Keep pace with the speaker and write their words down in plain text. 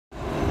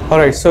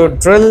Alright, so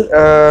drill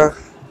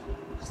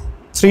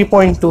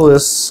 3.2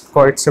 is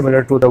quite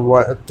similar to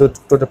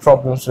the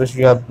problems which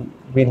we have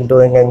been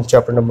doing in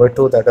chapter number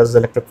 2, that is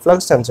electric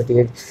flux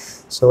density.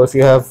 So if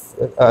you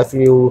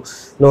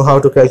know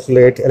how to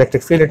calculate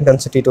electric field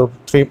intensity, to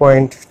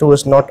 3.2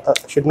 is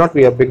should not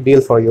be a big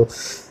deal for you.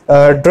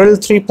 Drill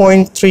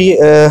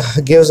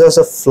 3.3 gives us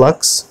a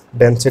flux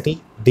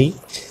density D,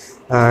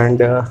 and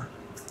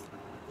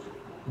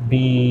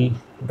the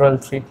drill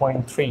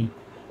 3.3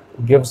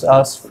 gives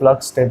us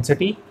flux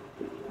density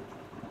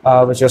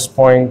which is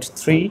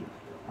 0.3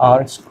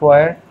 r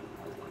square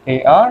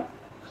AR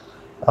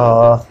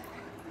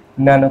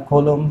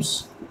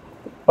nanocoulombs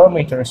per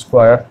meter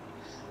square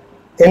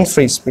in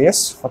free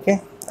space.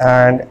 Okay,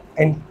 and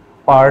in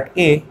part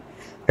A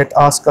it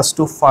asks us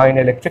to find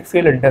electric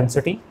field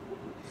intensity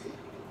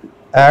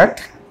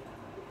at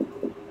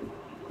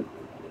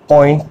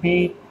point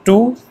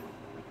P2,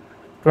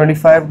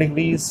 25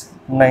 degrees,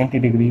 90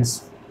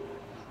 degrees.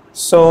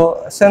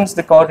 So since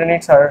the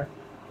coordinates are,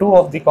 two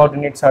of the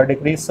coordinates are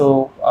degrees,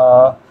 so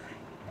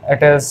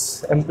it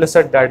is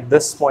implicit that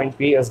this point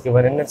P is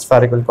given in its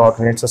spherical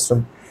coordinate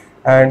system.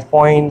 And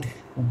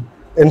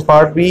in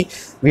part B,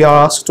 we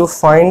are asked to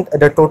find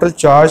the total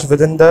charge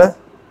within the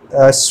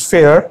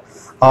sphere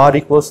r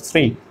equals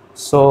 3.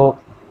 So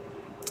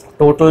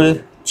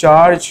total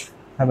charge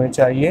हमें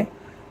चाहिए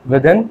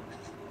within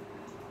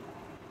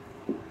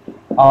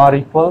r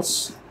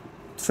equals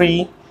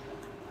 3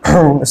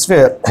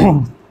 sphere.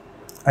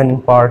 And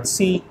in part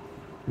C,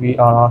 we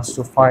are asked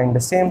to find the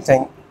same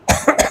thing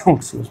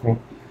excuse me,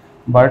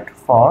 but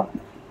for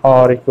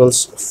r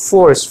equals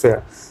 4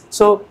 sphere.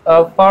 So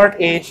part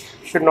A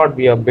should not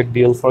be a big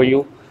deal for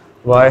you.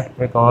 Why?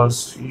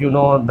 Because you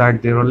know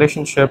that the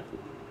relationship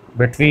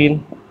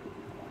between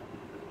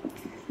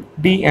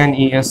D and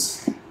E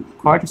is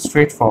quite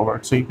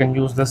straightforward, so you can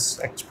use this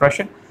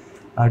expression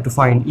to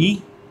find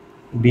E.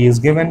 D is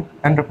given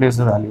and replace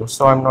the value,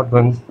 so I'm not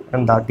going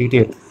in that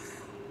detail.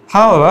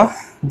 However,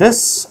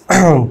 this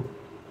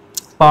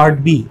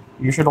part B,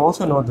 you should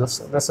also know this.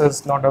 This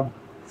is not a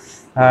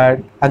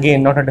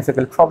again not a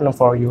difficult problem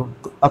for you.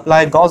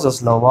 Apply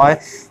Gauss's law. Why?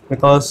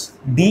 Because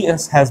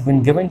ds has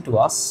been given to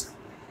us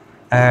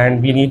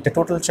and we need the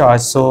total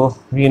charge. So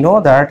we know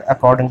that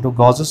according to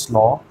Gauss's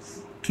law,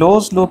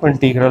 closed loop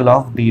integral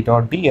of d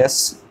dot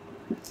ds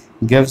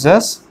gives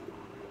us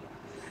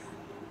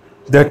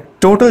the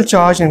total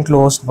charge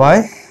enclosed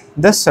by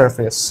this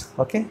surface.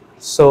 Okay,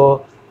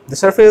 so the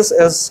surface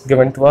is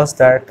given to us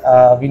that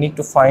we need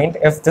to find,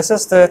 if this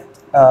is the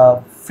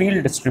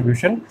field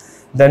distribution,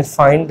 then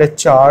find the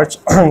charge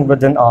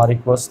within r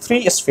equals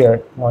 3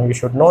 sphere. Now you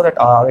should know that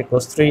r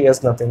equals 3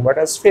 is nothing but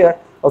a sphere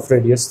of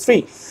radius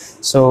 3.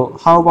 So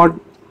how about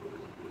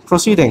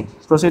proceeding?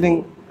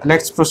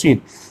 Let's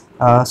proceed.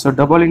 So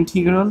double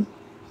integral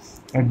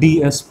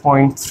d is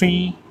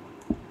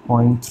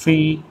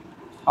 0.3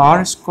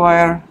 r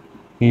square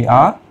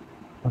AR.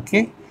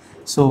 Okay,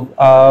 so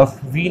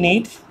we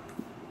need,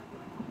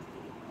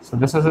 so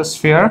this is a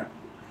sphere,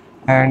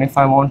 and if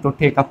I want to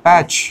take a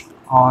patch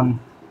on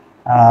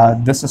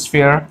this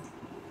sphere,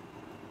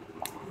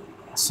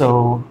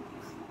 so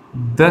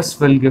this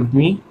will give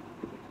me,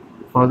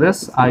 for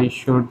this I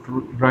should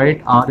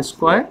write r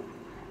square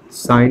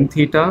sine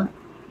theta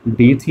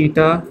d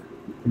theta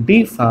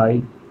d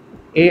phi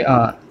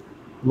AR.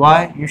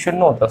 Why? You should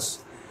know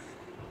this.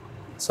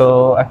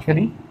 So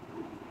actually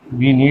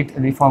we need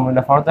the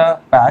formula for the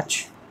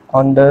patch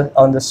on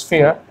the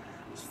sphere,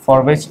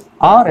 for which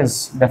r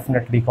is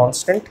definitely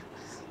constant.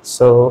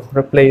 So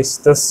replace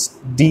this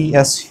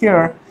ds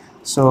here.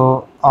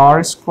 So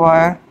r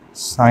square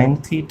sine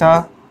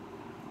theta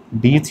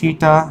d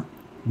theta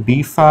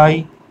d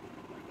phi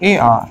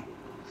AR.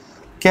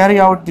 Carry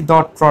out the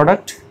dot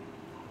product.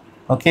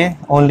 Okay,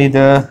 only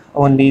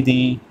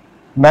the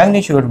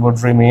magnitude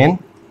would remain,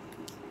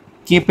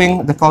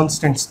 keeping the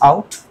constants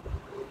out.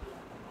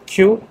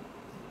 Q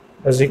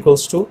is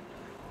equals to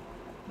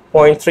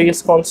 0.3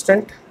 is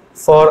constant.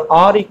 For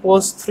r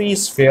equals 3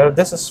 sphere,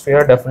 this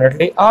sphere,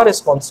 definitely r is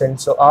constant.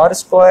 So r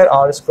square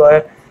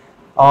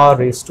r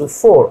raised to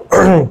 4.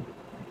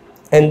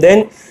 And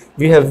then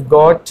we have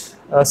got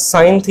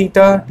sine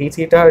theta d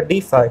theta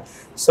d phi.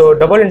 So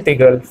double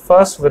integral,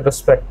 first with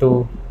respect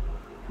to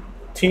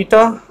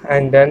theta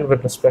and then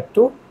with respect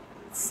to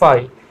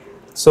phi.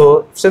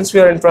 So since we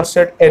are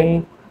interested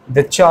in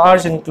the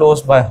charge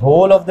enclosed by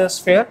whole of the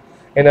sphere,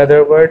 in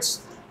other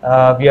words,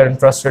 we are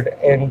interested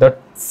in the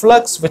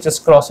flux which is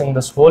crossing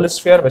this whole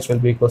sphere, which will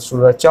be equals to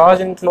the charge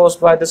enclosed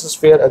by this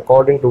sphere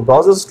according to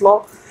Gauss's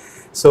law.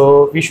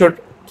 So we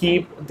should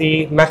keep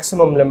the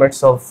maximum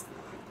limits of,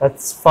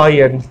 that's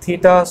phi and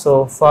theta.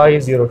 So phi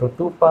 0 to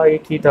 2 pi,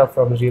 theta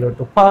from 0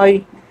 to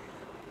pi.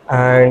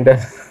 And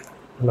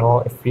now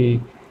if we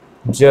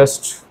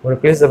just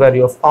replace the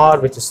value of r,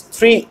 which is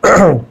 3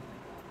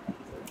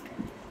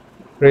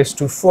 raised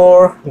to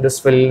 4,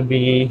 this will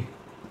be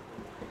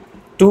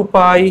 2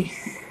 pi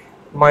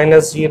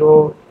minus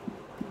 0.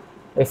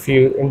 If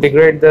you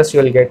integrate this,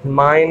 you will get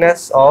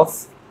minus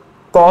of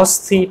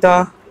cos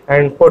theta,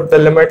 and put the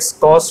limits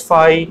cos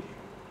phi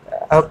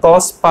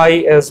cos pi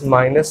is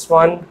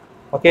 -1,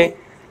 okay,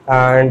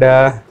 and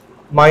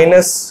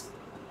minus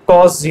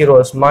cos 0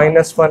 is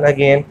 -1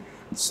 again.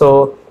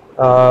 So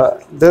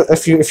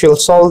if you'll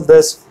solve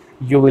this,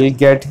 you will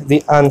get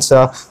the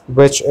answer,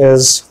 which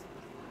is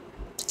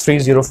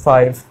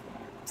 305.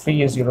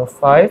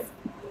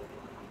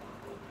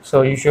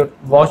 So you should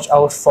watch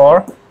out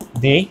for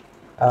the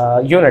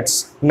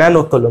units,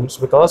 nanocoulombs,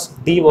 because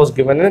D was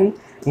given in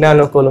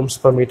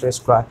nanocoulombs per meter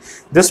square.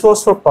 This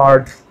was for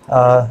part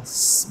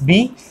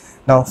B.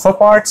 Now for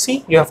part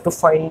C, you have to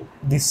find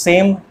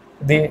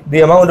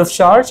the amount of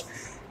charge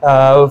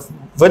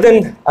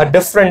within a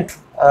different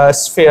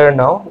sphere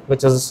now,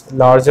 which is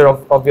larger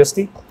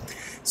obviously.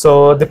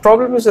 So the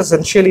problem is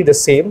essentially the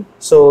same,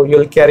 so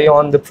you'll carry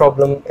on the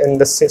problem in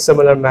the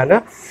similar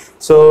manner.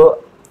 So,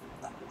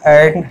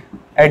 and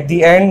at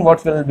the end,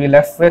 what will be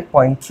left with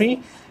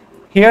 0.3.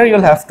 Here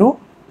you'll have to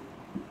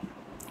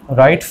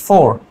write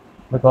 4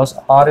 because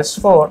R is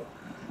 4,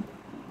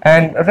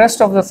 and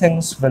rest of the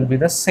things will be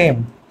the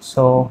same.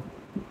 So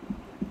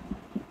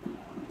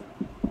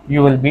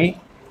you will be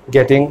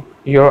getting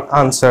your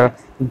answer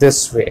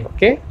this way,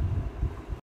 okay.